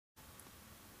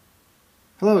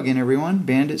Hello again everyone,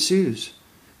 Bandit Suze.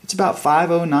 It's about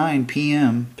 5:09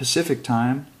 p.m. Pacific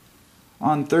time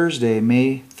on Thursday,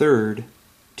 May 3rd,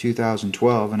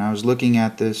 2012, and I was looking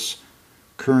at this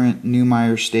current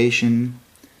Neumayer station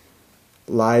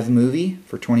live movie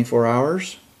for 24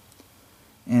 hours,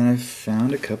 and I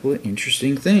found a couple of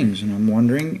interesting things, and I'm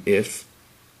wondering if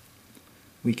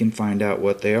we can find out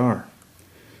what they are.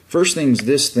 First thing's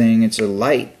this thing. It's a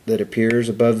light that appears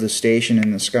above the station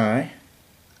in the sky,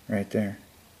 right there.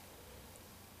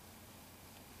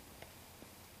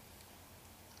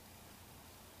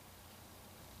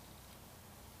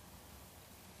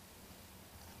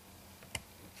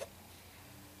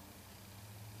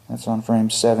 That's on frame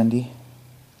 70.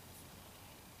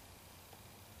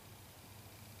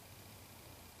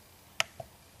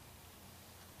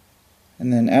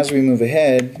 And then as we move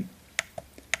ahead,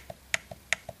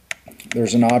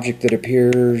 there's an object that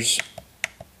appears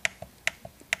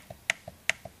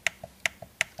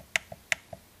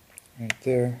right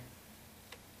there.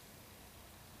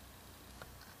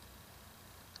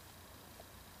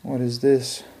 What is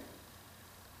this?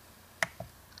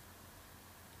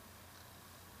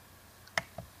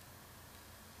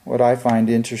 What I find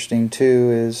interesting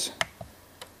too is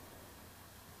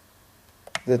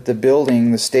that the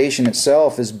building, the station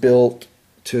itself, is built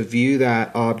to view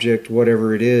that object,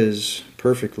 whatever it is,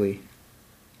 perfectly.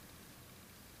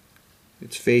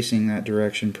 It's facing that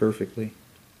direction perfectly.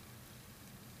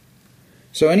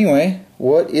 So anyway,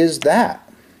 what is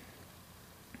that?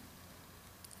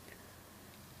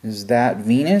 Is that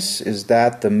Venus? Is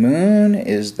that the moon?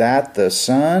 Is that the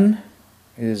sun?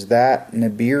 Is that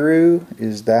Nibiru?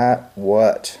 Is that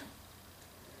what?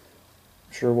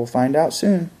 I'm sure we'll find out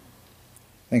soon.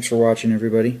 Thanks for watching,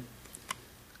 everybody.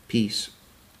 Peace.